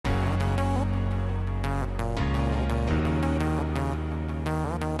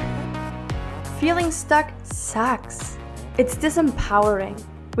Feeling stuck sucks. It's disempowering.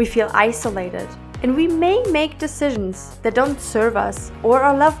 We feel isolated, and we may make decisions that don't serve us or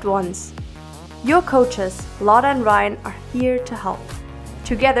our loved ones. Your coaches, Lotta and Ryan, are here to help.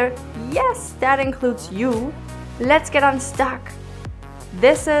 Together, yes, that includes you, let's get unstuck.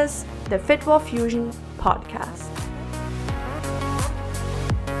 This is the Fitwell Fusion podcast.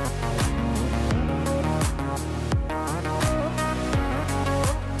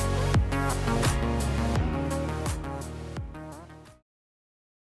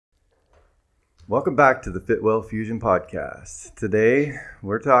 Welcome back to the Fitwell Fusion podcast. Today,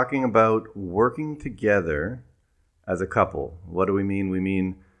 we're talking about working together as a couple. What do we mean? We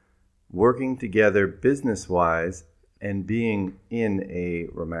mean working together business-wise and being in a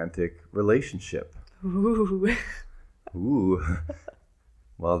romantic relationship. Ooh. Ooh.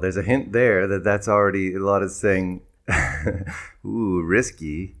 Well, there's a hint there that's already, a lot is saying, ooh,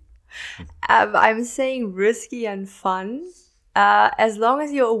 risky. I'm saying risky and fun. As long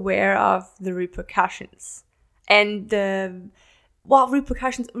as you're aware of the repercussions and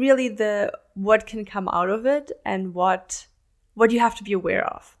repercussions, really what can come out of it and what you have to be aware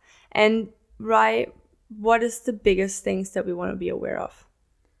of. And right, what is the biggest things that we want to be aware of?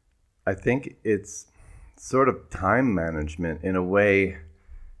 I think it's sort of time management in a way.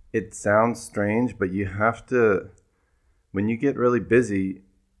 It sounds strange, but you have to, when you get really busy,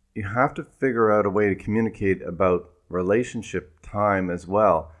 you have to figure out a way to communicate about relationship time as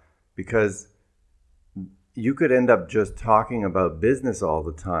well, because you could end up just talking about business all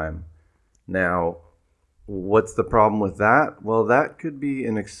the time. Now, what's the problem with that? Well, that could be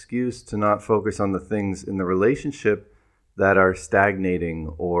an excuse to not focus on the things in the relationship that are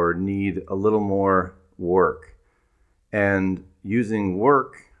stagnating or need a little more work. And using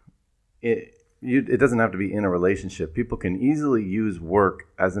work, it doesn't have to be in a relationship. People can easily use work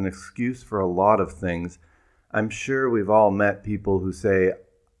as an excuse for a lot of things. I'm sure we've all met people who say,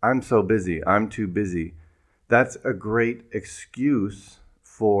 I'm so busy, I'm too busy. That's a great excuse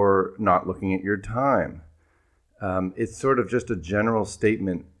for not looking at your time. It's sort of just a general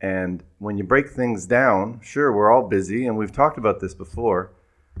statement. And when you break things down, sure, we're all busy, and we've talked about this before,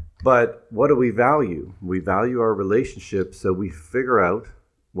 but what do we value? We value our relationship, so we figure out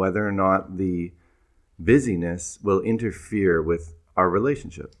whether or not the busyness will interfere with our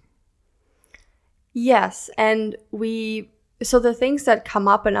relationship. Yes, and so the things that come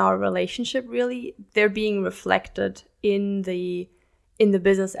up in our relationship, really, they're being reflected in the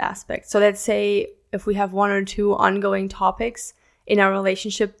business aspect. So let's say if we have one or two ongoing topics in our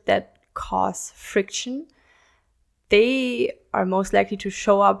relationship that cause friction, they are most likely to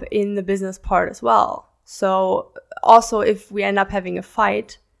show up in the business part as well. So also if we end up having a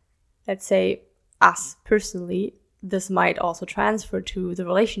fight, let's say us personally, this might also transfer to the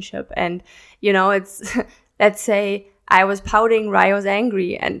relationship. And, it's, let's say I was pouting, Ryan was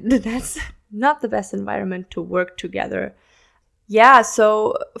angry, and that's not the best environment to work together. Yeah,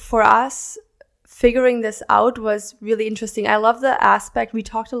 so for us, figuring this out was really interesting. I love the aspect. We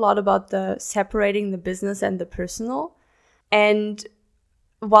talked a lot about the separating the business and the personal. And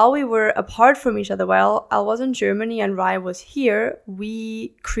while we were apart from each other, while I was in Germany and Ryan was here,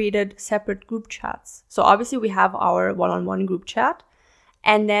 we created separate group chats. So obviously we have our one-on-one group chat,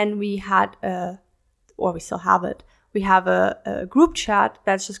 and then we had we still have it. We have a group chat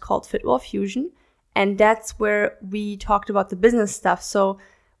that's just called Fitwell Fusion, and that's where we talked about the business stuff. So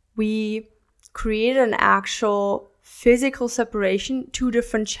we created an actual physical separation, two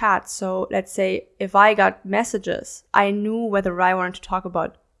different chats. So let's say if I got messages, I knew whether Ryan wanted to talk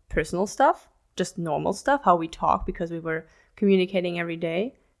about personal stuff, just normal stuff, how we talk, because we were communicating every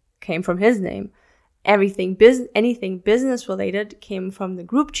day, came from his name. Anything business related came from the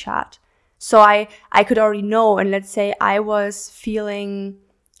group chat. So I could already know, and let's say I was feeling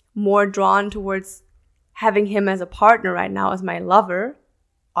more drawn towards having him as a partner right now, as my lover.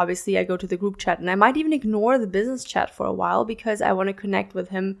 Obviously, I go to the group chat, and I might even ignore the business chat for a while because I want to connect with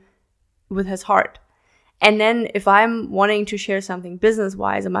him, with his heart. And then if I'm wanting to share something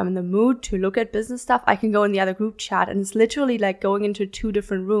business-wise and I'm in the mood to look at business stuff, I can go in the other group chat. And it's literally like going into two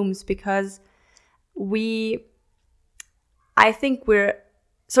different rooms because so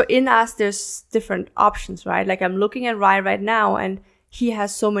in us, there's different options, right? Like I'm looking at Ryan right now, and he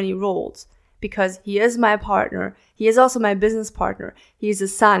has so many roles. Because he is my partner. He is also my business partner. He's a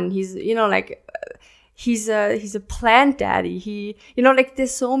son. He's, he's a plant daddy.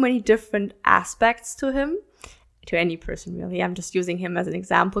 There's so many different aspects to him, to any person really. I'm just using him as an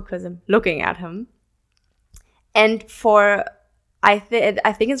example because I'm looking at him. And I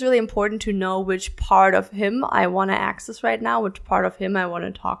think it's really important to know which part of him I want to access right now, which part of him I want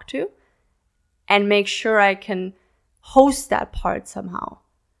to talk to. and make sure I can host that part somehow.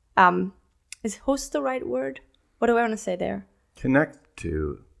 Is host the right word? What do I want to say there? Connect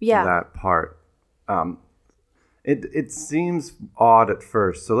to that part. It seems odd at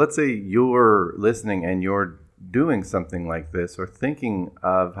first. So let's say you're listening and you're doing something like this or thinking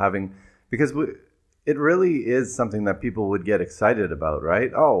of having, because it really is something that people would get excited about,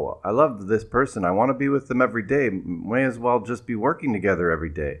 right? Oh, I love this person. I want to be with them every day. May as well just be working together every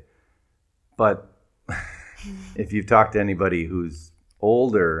day. But if you've talked to anybody who's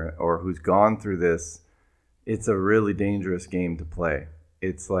older or who's gone through this, it's a really dangerous game to play.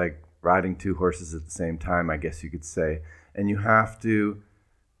 It's like riding two horses at the same time, I guess you could say. And you have to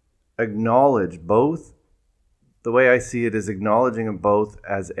acknowledge both. The way I see it is acknowledging them both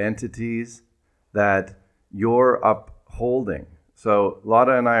as entities that you're upholding. So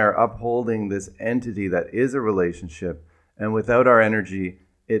Lotta and I are upholding this entity that is a relationship, and without our energy,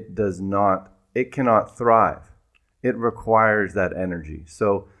 it cannot thrive. It requires that energy.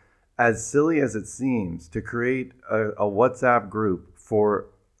 So as silly as it seems to create a WhatsApp group for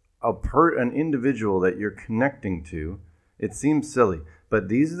an individual that you're connecting to, it seems silly. But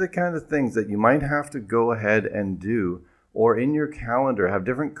these are the kind of things that you might have to go ahead and do, or in your calendar have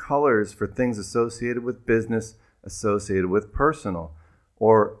different colors for things associated with business, associated with personal.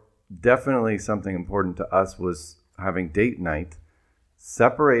 Or definitely something important to us was having date night,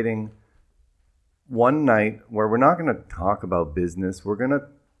 separating one night where we're not going to talk about business, we're going to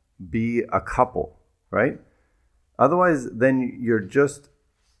be a couple, right? Otherwise, then you're just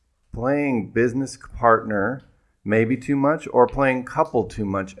playing business partner maybe too much, or playing couple too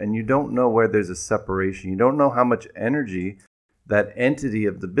much, and you don't know where there's a separation. You don't know how much energy that entity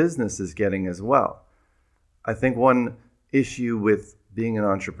of the business is getting as well. I think one issue with being an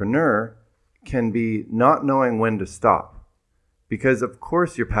entrepreneur can be not knowing when to stop. Because of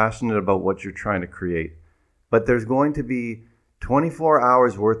course you're passionate about what you're trying to create, but there's going to be 24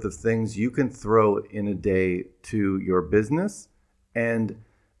 hours worth of things you can throw in a day to your business, and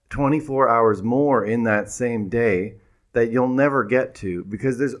 24 hours more in that same day that you'll never get to,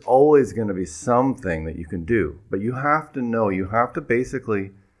 because there's always going to be something that you can do. But you have to know, you have to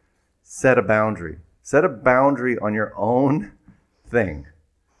basically set a boundary. Set a boundary on your own thing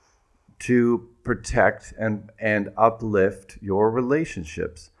to protect and uplift your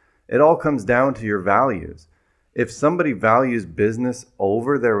relationships. It all comes down to your values. If somebody values business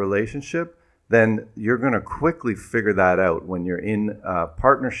over their relationship, then you're going to quickly figure that out when you're in a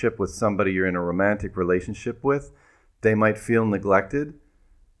partnership with somebody you're in a romantic relationship with. They might feel neglected,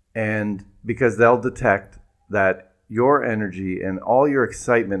 and because they'll detect that your energy and all your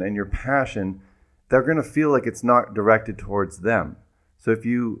excitement and your passion, they're going to feel like it's not directed towards them. So if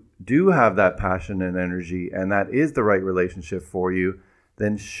you do have that passion and energy, and that is the right relationship for you,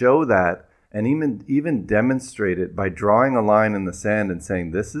 then show that. And even demonstrate it by drawing a line in the sand and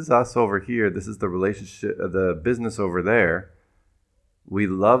saying, this is us over here, this is the relationship, the business over there. We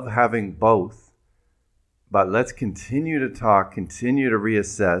love having both, but let's continue to talk, continue to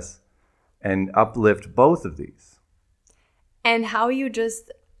reassess, and uplift both of these. And how you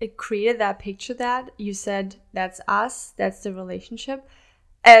just created that picture that you said, that's us, that's the relationship,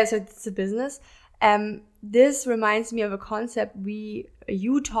 so it's the business. This reminds me of a concept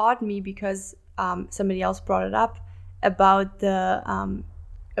you taught me, because somebody else brought it up, about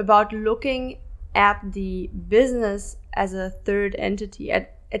about looking at the business as a third entity,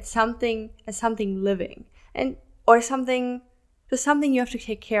 at something as something living, or something you have to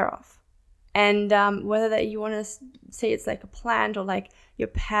take care of. And whether that you want to say it's like a plant or like your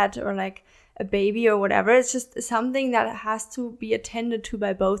pet or like a baby or whatever, it's just something that has to be attended to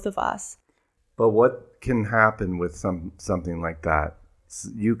by both of us. But what can happen with something like that?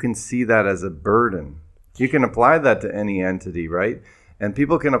 You can see that as a burden. You can apply that to any entity, right? And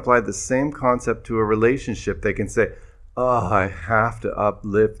people can apply the same concept to a relationship. They can say, oh, I have to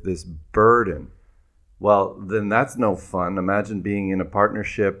uplift this burden. Well, then that's no fun. Imagine being in a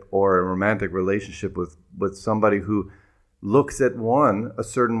partnership or a romantic relationship with somebody who looks at one a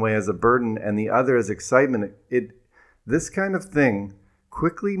certain way as a burden and the other as excitement. This kind of thing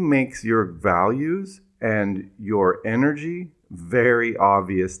quickly makes your values and your energy very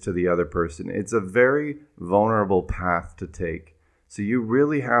obvious to the other person. It's a very vulnerable path to take. So you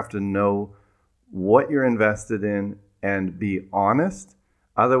really have to know what you're invested in and be honest.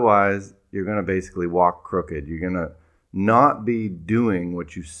 Otherwise, you're going to basically walk crooked. You're going to not be doing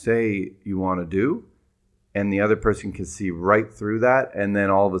what you say you want to do, and the other person can see right through that, and then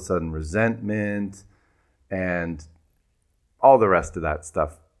all of a sudden resentment and all the rest of that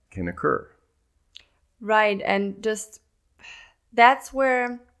stuff can occur. Right, and just that's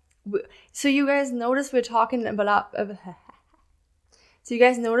where So you guys notice we're talking about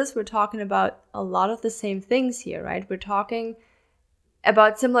a lot of the same things here, right? We're talking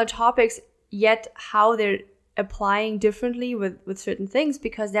about similar topics, yet how they're applying differently with certain things,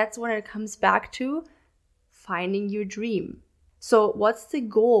 because that's when it comes back to finding your dream. So what's the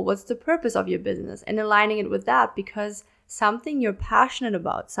goal? What's the purpose of your business? And aligning it with that, because something you're passionate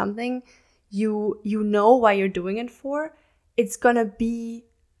about, something you know why you're doing it for, it's going to be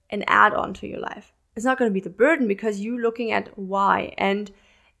an add-on to your life. It's not going to be the burden, because you're looking at why. And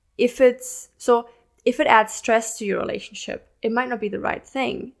if it adds stress to your relationship, it might not be the right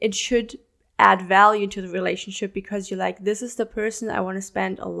thing. It should add value to the relationship, because you're like, this is the person I want to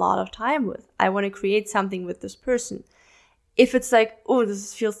spend a lot of time with. I want to create something with this person. If it's like, oh,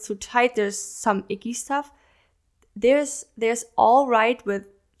 this feels too tight, there's some icky stuff, there's all right with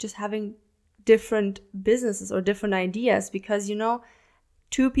just having different businesses or different ideas, because,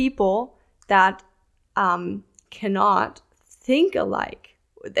 two people that cannot think alike,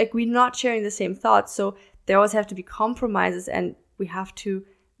 like we're not sharing the same thoughts, so there always have to be compromises, and we have to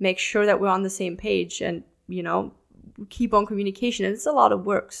make sure that we're on the same page and, keep on communication. And it's a lot of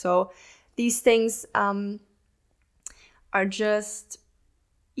work. So these things are just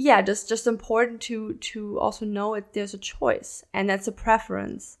important to also know that there's a choice, and that's a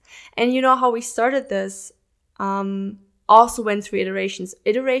preference. And how we started this also went through iterations.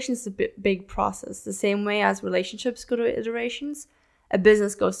 Iterations is a big process. The same way as relationships go to iterations, a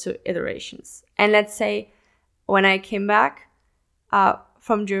business goes to iterations. And let's say when I came back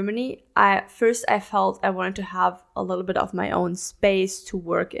from Germany, I felt I wanted to have a little bit of my own space to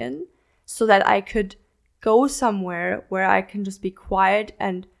work in, so that I could go somewhere where I can just be quiet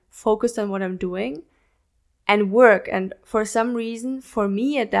and focused on what I'm doing and work. And for some reason, for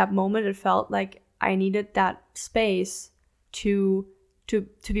me at that moment, it felt like I needed that space to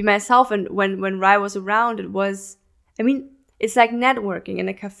be myself. And when Rai was around, it's like networking in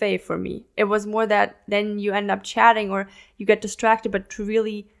a cafe for me. It was more that then you end up chatting or you get distracted, but to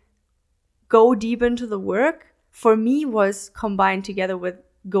really go deep into the work, for me, was combined together with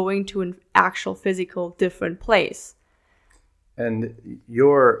going to an actual physical different place. And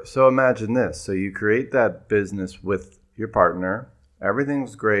so imagine this. So you create that business with your partner,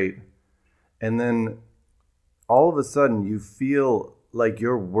 everything's great, and then all of a sudden you feel like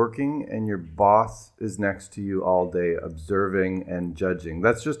you're working and your boss is next to you all day observing and judging.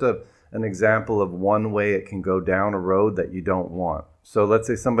 That's just an example of one way it can go down a road that you don't want. So let's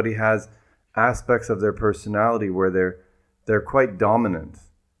say somebody has aspects of their personality where they're quite dominant,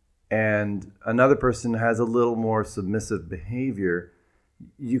 and another person has a little more submissive behavior.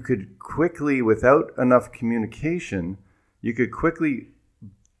 You could quickly, without enough communication, you could quickly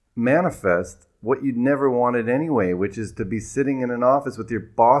manifest what you'd never wanted anyway, which is to be sitting in an office with your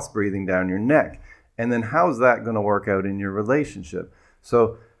boss breathing down your neck. And then how's that going to work out in your relationship?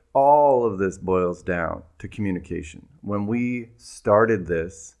 So all of this boils down to communication. When we started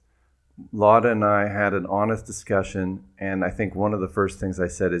this, Lotta and I had an honest discussion, and I think one of the first things I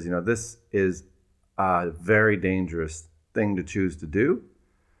said is, this is a very dangerous thing to choose to do,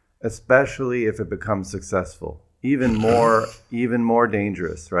 especially if it becomes successful. Even more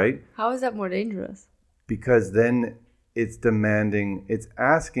dangerous, right? How is that more dangerous? Because then it's demanding, it's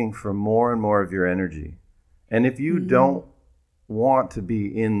asking for more and more of your energy. And if you don't want to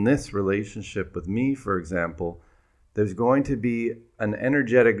be in this relationship with me, for example, there's going to be an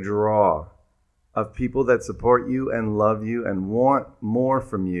energetic draw of people that support you and love you and want more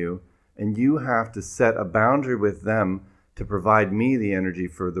from you. And you have to set a boundary with them to provide me the energy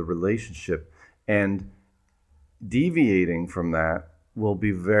for the relationship. And deviating from that will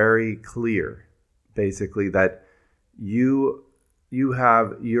be very clear, basically, that you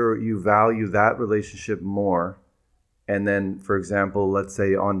value that relationship more. And then, for example, let's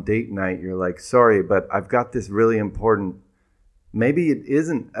say on date night, you're like, sorry, but I've got this really important, maybe it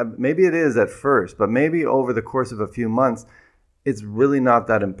isn't, maybe it is at first, but maybe over the course of a few months, it's really not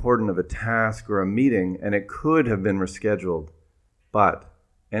that important of a task or a meeting, and it could have been rescheduled. But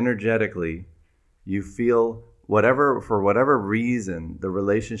energetically, you feel for whatever reason, the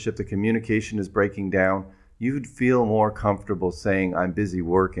relationship, the communication is breaking down, you'd feel more comfortable saying, I'm busy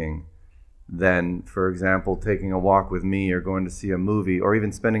working, than, for example, taking a walk with me or going to see a movie or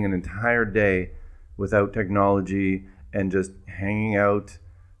even spending an entire day without technology and just hanging out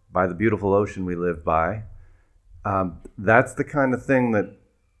by the beautiful ocean we live by. That's the kind of thing that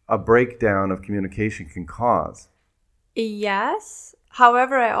a breakdown of communication can cause. Yes.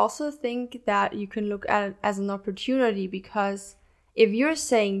 However, I also think that you can look at it as an opportunity, because if you're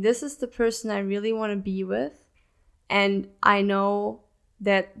saying this is the person I really want to be with, and I know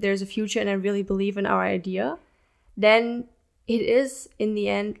that there's a future and I really believe in our idea, then it is in the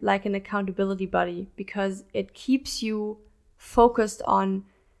end like an accountability buddy, because it keeps you focused on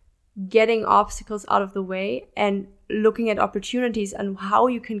getting obstacles out of the way and looking at opportunities and how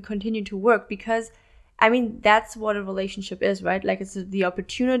you can continue to work. Because I mean, that's what a relationship is, right? Like, it's the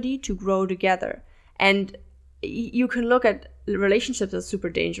opportunity to grow together. And you can look at relationships as super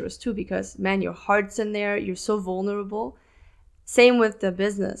dangerous too, because man, your heart's in there, you're so vulnerable. Same with the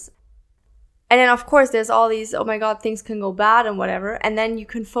business. And then of course there's all these, oh my God, things can go bad and whatever. And then you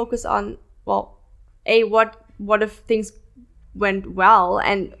can focus on, well, what if things went well?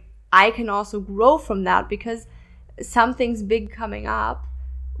 And I can also grow from that, because something's big coming up.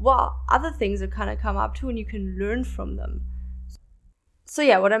 Well, other things are kind of come up too, and you can learn from them. So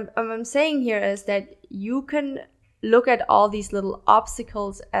yeah, what I'm saying here is that you can look at all these little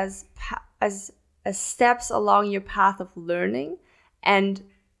obstacles as steps along your path of learning, and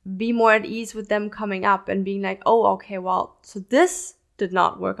be more at ease with them coming up and being like, oh, okay, well, so this did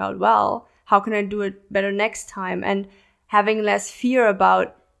not work out well. How can I do it better next time? And having less fear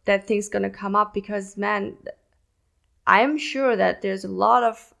about that thing's going to come up, because man, I'm sure that there's a lot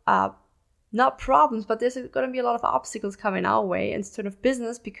of, not problems, but there's going to be a lot of obstacles coming our way instead of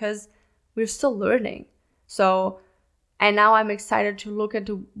business, because we're still learning. So, and now I'm excited to look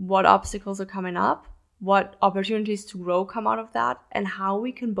into what obstacles are coming up, what opportunities to grow come out of that, and how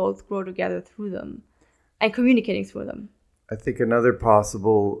we can both grow together through them and communicating through them. I think another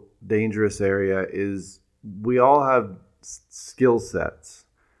possible dangerous area is we all have skill sets.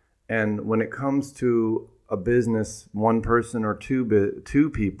 And when it comes to a business, one person or two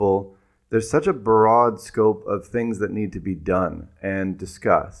people, there's such a broad scope of things that need to be done and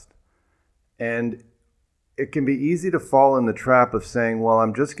discussed. And it can be easy to fall in the trap of saying, well,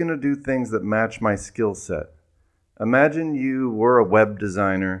 I'm just going to do things that match my skill set. Imagine you were a web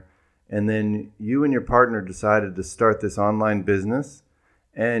designer, and then you and your partner decided to start this online business,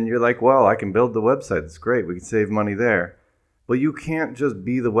 and you're like, well, I can build the website. It's great. We can save money there. Well, you can't just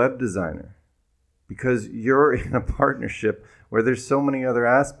be the web designer, because you're in a partnership where there's so many other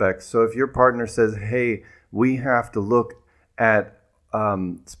aspects. So if your partner says, hey, we have to look at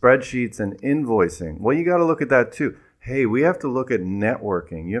spreadsheets and invoicing, well, you got to look at that too. Hey, we have to look at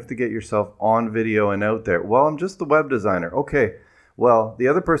networking. You have to get yourself on video and out there. Well, I'm just the web designer. Okay, well, the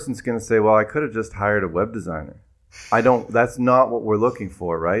other person's going to say, well, I could have just hired a web designer. That's not what we're looking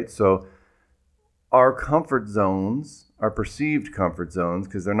for, right? So our comfort zones, our perceived comfort zones,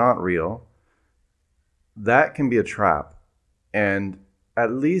 because they're not real, that can be a trap. And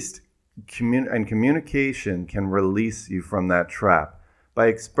at least communication can release you from that trap by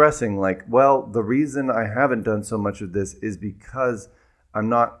expressing like, well, the reason I haven't done so much of this is because I'm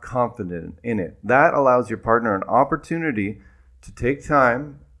not confident in it. That allows your partner an opportunity to take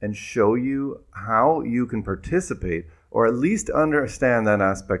time and show you how you can participate, or at least understand that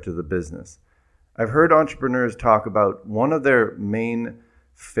aspect of the business. I've heard entrepreneurs talk about one of their main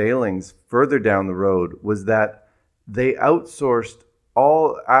failings further down the road was that they outsourced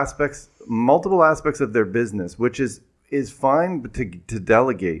multiple aspects of their business, which is fine to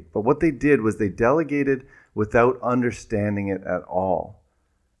delegate. But what they did was they delegated without understanding it at all.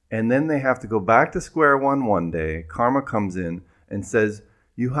 And then they have to go back to square one day. Karma comes in and says,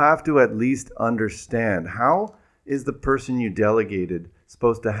 you have to at least understand, how is the person you delegated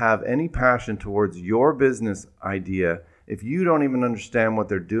supposed to have any passion towards your business idea if you don't even understand what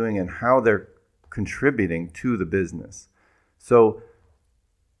they're doing and how they're contributing to the business? So,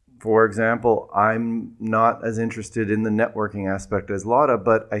 for example, I'm not as interested in the networking aspect as Lotta,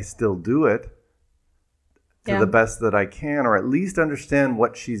 but I still do it to the best that I can, or at least understand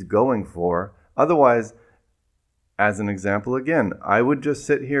what she's going for. Otherwise, as an example again, I would just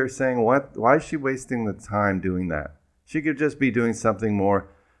sit here saying, why is she wasting the time doing that? She could just be doing something more,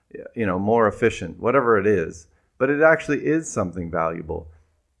 more efficient, whatever it is. But it actually is something valuable.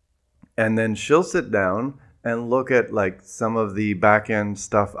 And then she'll sit down and look at like some of the back-end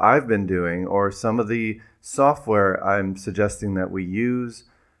stuff I've been doing, or some of the software I'm suggesting that we use,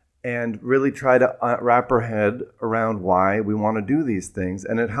 and really try to wrap her head around why we want to do these things.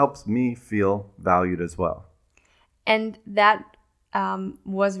 And it helps me feel valued as well. And that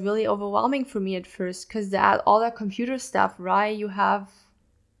was really overwhelming for me at first, because all that computer stuff, right? You have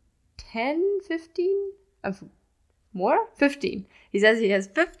 10, 15, more? 15. He says he has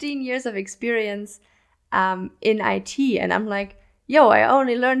 15 years of experience in IT. And I'm like, yo, I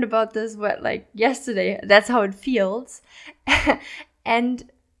only learned about this, yesterday. That's how it feels. And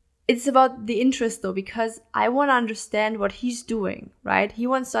it's about the interest though, because I want to understand what he's doing, right? He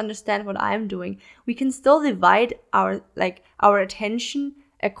wants to understand what I'm doing. We can still divide our attention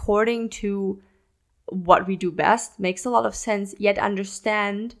according to what we do best, makes a lot of sense, yet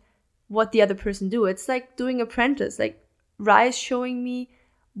understand what the other person do. It's like doing apprentice. Like Rai is showing me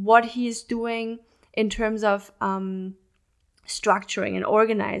what he's doing in terms of structuring and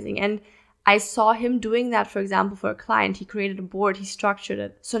organizing. And I saw him doing that, for example, for a client. He created a board, he structured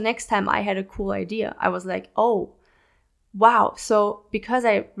it. So next time I had a cool idea, I was like, oh, wow. So because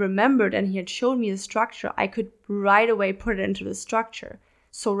I remembered and he had shown me the structure, I could right away put it into the structure.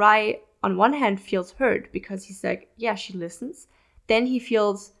 So Rai, on one hand, feels heard because he's like, yeah, she listens. Then he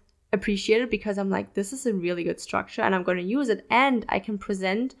feels appreciated because I'm like, this is a really good structure and I'm going to use it. And I can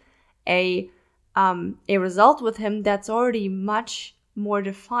present a result with him that's already much more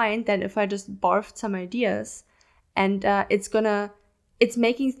defined than if I just barfed some ideas. And it's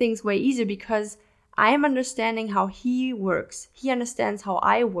making things way easier because I am understanding how he works. He understands how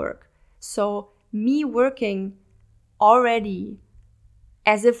I work. So me working already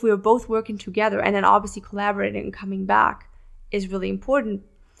as if we were both working together and then obviously collaborating and coming back is really important.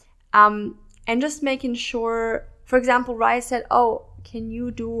 And just making sure, for example, Rai said, oh, can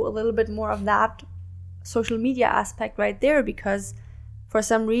you do a little bit more of that social media aspect right there? Because for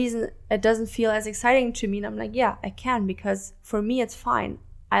some reason, it doesn't feel as exciting to me. And I'm like, yeah, I can, because for me, it's fine.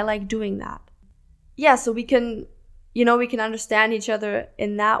 I like doing that. Yeah, so we can understand each other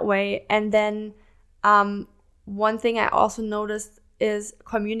in that way. And then one thing I also noticed is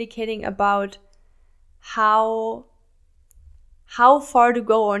communicating about how far to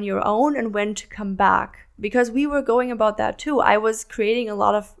go on your own and when to come back. Because we were going about that too. I was creating a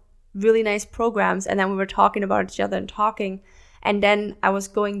lot of really nice programs and then we were talking about each other and talking. And then I was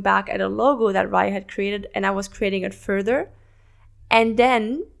going back at a logo that Rai had created and I was creating it further. And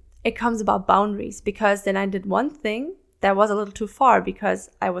then it comes about boundaries, because then I did one thing that was a little too far because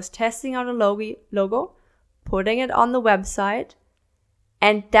I was testing out a logo, putting it on the website.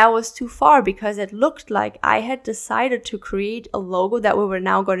 And that was too far because it looked like I had decided to create a logo that we were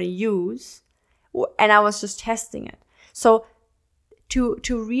now going to use. And I was just testing it. So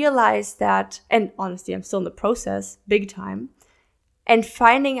to realize that, and honestly, I'm still in the process, big time, and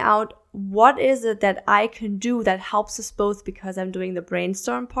finding out what is it that I can do that helps us both, because I'm doing the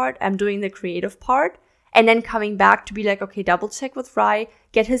brainstorm part, I'm doing the creative part, and then coming back to be like, okay, double check with Rai,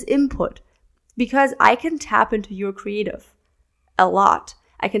 get his input, because I can tap into your creative a lot.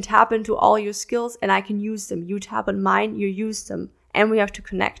 I can tap into all your skills and I can use them. You tap on mine, you use them, and we have to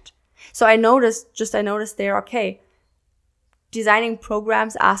connect. So I noticed there, okay, designing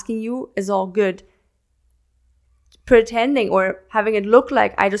programs, asking you is all good. Pretending or having it look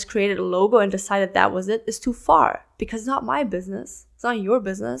like I just created a logo and decided that was it is too far, because it's not my business. It's not your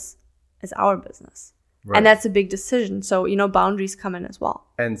business. It's our business. Right. And that's a big decision. So, boundaries come in as well.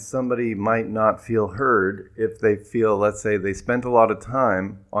 And somebody might not feel heard if they feel, let's say they spent a lot of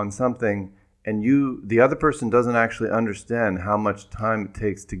time on something and the other person doesn't actually understand how much time it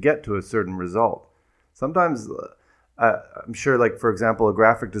takes to get to a certain result. Sometimes, I'm sure, like, for example, a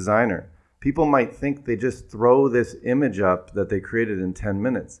graphic designer, people might think they just throw this image up that they created in 10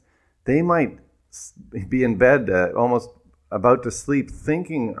 minutes. They might be in bed almost about to sleep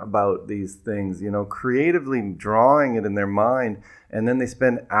thinking about these things, creatively drawing it in their mind. And then they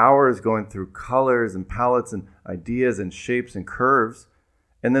spend hours going through colors and palettes and ideas and shapes and curves.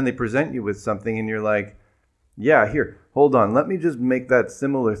 And then they present you with something and you're like, yeah, here, hold on. Let me just make that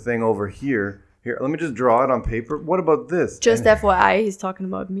similar thing over here. Here, let me just draw it on paper. What about this? Just FYI, he's talking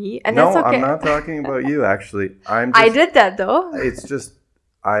about me. And no, that's okay. I'm not talking about you, actually. I did that, though. It's just,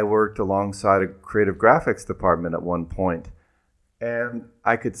 I worked alongside a creative graphics department at one point, and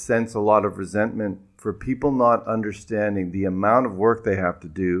I could sense a lot of resentment for people not understanding the amount of work they have to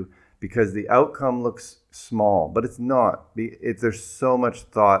do, because the outcome looks small, but it's not. There's so much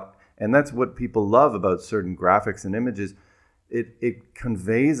thought, and that's what people love about certain graphics and images. It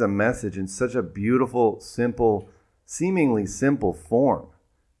conveys a message in such a beautiful, simple, seemingly simple form.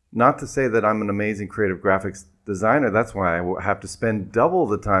 Not to say that I'm an amazing creative graphics designer. That's why I have to spend double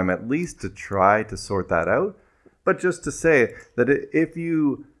the time at least to try to sort that out. But just to say that if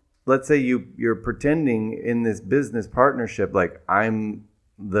you, let's say you're pretending in this business partnership, like I'm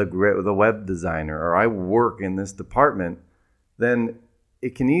the web designer or I work in this department, then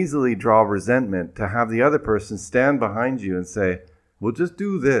it can easily draw resentment to have the other person stand behind you and say, we'll just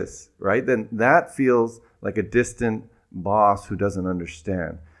do this, right? Then that feels like a distant boss who doesn't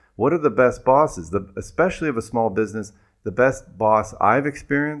understand. What are the best bosses? Especially of a small business, the best boss I've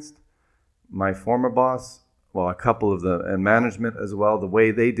experienced, my former boss, well, a couple of them, and management as well, the way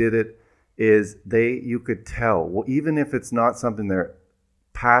they did it is you could tell, well, even if it's not something they're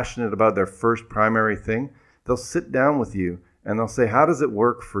passionate about, their first primary thing, they'll sit down with you and they'll say, how does it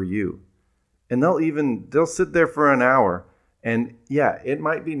work for you? And they'll sit there for an hour, and yeah, it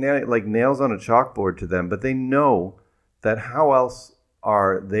might be like nails on a chalkboard to them, but they know that how else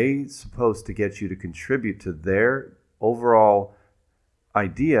are they supposed to get you to contribute to their overall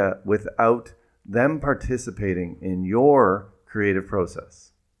idea without them participating in your creative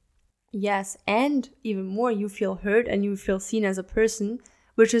process? Yes, and even more, you feel heard and you feel seen as a person,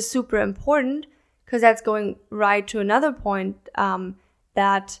 which is super important, because that's going right to another point,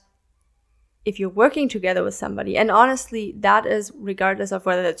 that if you're working together with somebody, and honestly, that is regardless of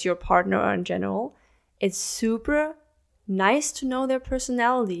whether it's your partner or in general, it's super nice to know their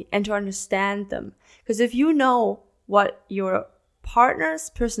personality and to understand them. Because if you know what your partner's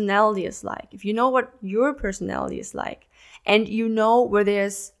personality is like, if you know what your personality is like, and you know where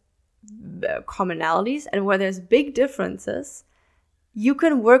there's commonalities and where there's big differences, you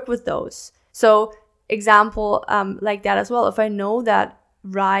can work with those. So example like that as well. If I know that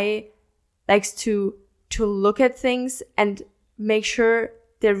Rai likes to look at things and make sure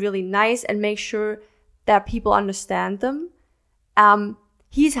they're really nice and make sure that people understand them,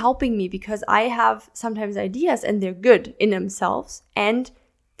 he's helping me because I have sometimes ideas and they're good in themselves and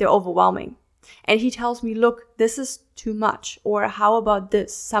they're overwhelming. And he tells me, look, this is too much. Or how about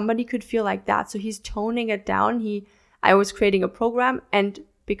this? Somebody could feel like that. So he's toning it down. I was creating a program, and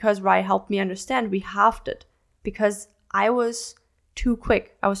because Rai helped me understand, we halved it because I was too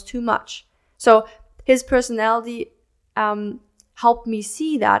quick. I was too much. So his personality helped me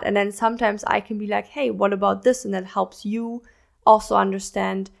see that. And then sometimes I can be like, hey, what about this? And that helps you also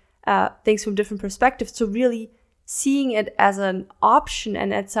understand things from different perspectives. So really seeing it as an option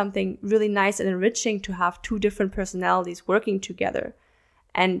and as something really nice and enriching to have two different personalities working together,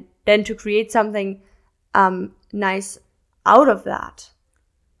 and then to create something nice out of that.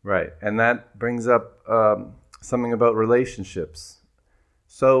 Right. And that brings up something about relationships.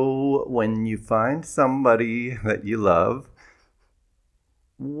 So when you find somebody that you love,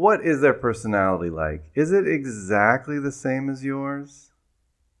 what is their personality like? Is it exactly the same as yours?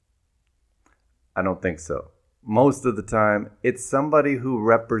 I don't think so. Most of the time, it's somebody who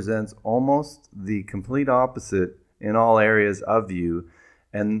represents almost the complete opposite in all areas of you.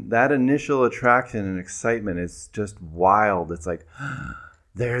 And that initial attraction and excitement is just wild. It's like,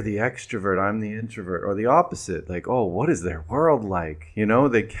 they're the extrovert, I'm the introvert, or the opposite. Like, oh, what is their world like? You know,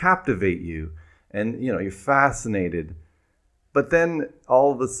 they captivate you and, you know, you're fascinated. But then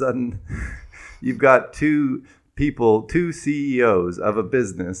all of a sudden, you've got two CEOs of a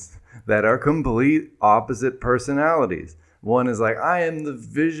business that are complete opposite personalities. One is like, I am the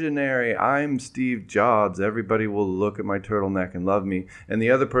visionary. I'm Steve Jobs. Everybody will look at my turtleneck and love me. And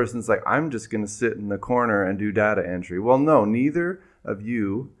the other person's like, I'm just going to sit in the corner and do data entry. Well, no, neither of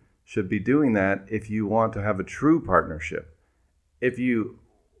you should be doing that if you want to have a true partnership. If you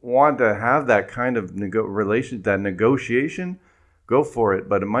want to have that kind of negotiation, go for it.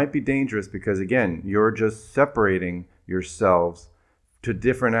 But it might be dangerous because, again, you're just separating yourselves to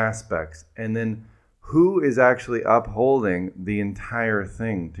different aspects. And then who is actually upholding the entire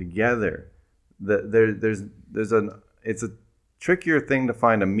thing together? It's a trickier thing to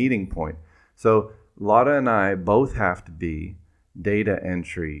find a meeting point. So Lotta and I both have to be data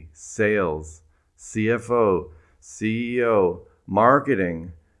entry, sales, CFO, CEO,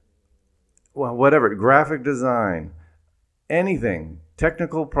 marketing, well, whatever, graphic design, anything,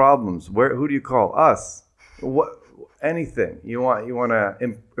 technical problems. Who do you call? Us. Anything you want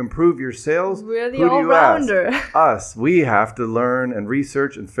to improve your sales. We're the all-rounder. Us. We have to learn and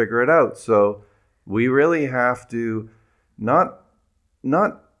research and figure it out. So we really have to not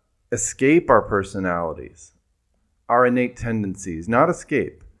escape our personalities, our innate tendencies, not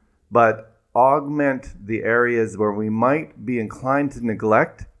escape, but augment the areas where we might be inclined to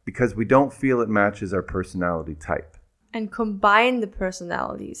neglect because we don't feel it matches our personality type. And combine the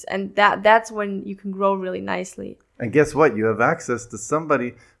personalities. And that's when you can grow really nicely. And guess what? You have access to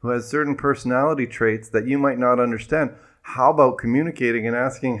somebody who has certain personality traits that you might not understand. How about communicating and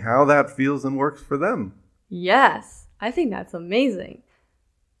asking how that feels and works for them? Yes, I think that's amazing.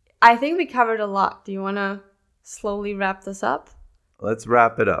 I think we covered a lot. Do you want to slowly wrap this up? Let's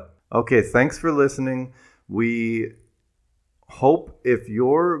wrap it up. Okay, thanks for listening. We hope if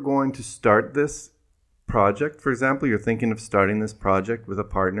you're going to start this project, for example, you're thinking of starting this project with a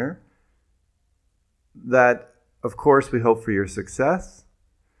partner, that of course we hope for your success,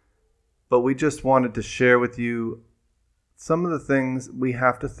 but we just wanted to share with you some of the things we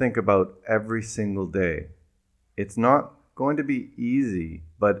have to think about every single day. It's not going to be easy,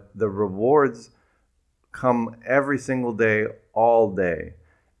 but the rewards come every single day, all day.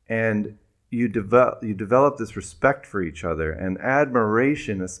 And you develop this respect for each other and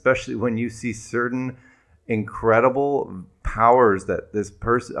admiration, especially when you see certain incredible powers that this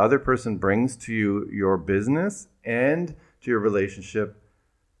other person brings to your business and to your relationship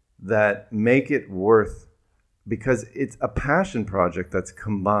that make it worth, because it's a passion project that's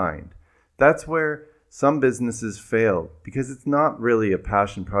combined. That's where some businesses fail, because it's not really a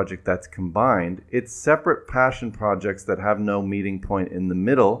passion project that's combined. It's separate passion projects that have no meeting point in the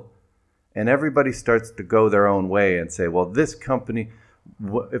middle, and everybody starts to go their own way and say, well, this company,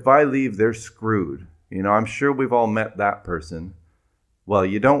 if I leave, they're screwed. You know, I'm sure we've all met that person. Well,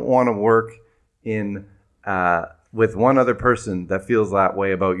 you don't want to work in with one other person that feels that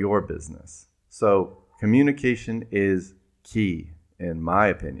way about your business. So communication is key, in my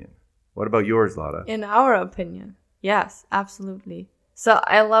opinion. What about yours, Lotta? In our opinion, yes, absolutely. So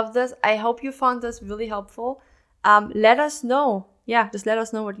I love this. I hope you found this really helpful. Let us know. Yeah, just let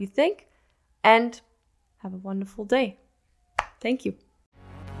us know what you think, and have a wonderful day. Thank you.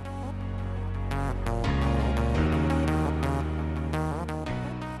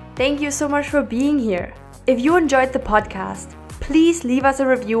 Thank you so much for being here. If you enjoyed the podcast, please leave us a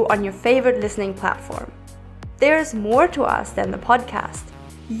review on your favorite listening platform. There is more to us than the podcast.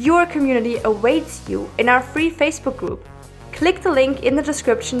 Your community awaits you in our free Facebook group. Click the link in the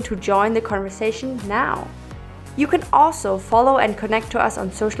description to join the conversation now. You can also follow and connect to us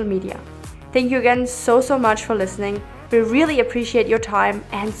on social media. Thank you again so much for listening. We really appreciate your time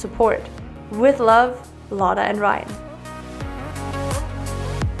and support. With love, Lotta and Ryan.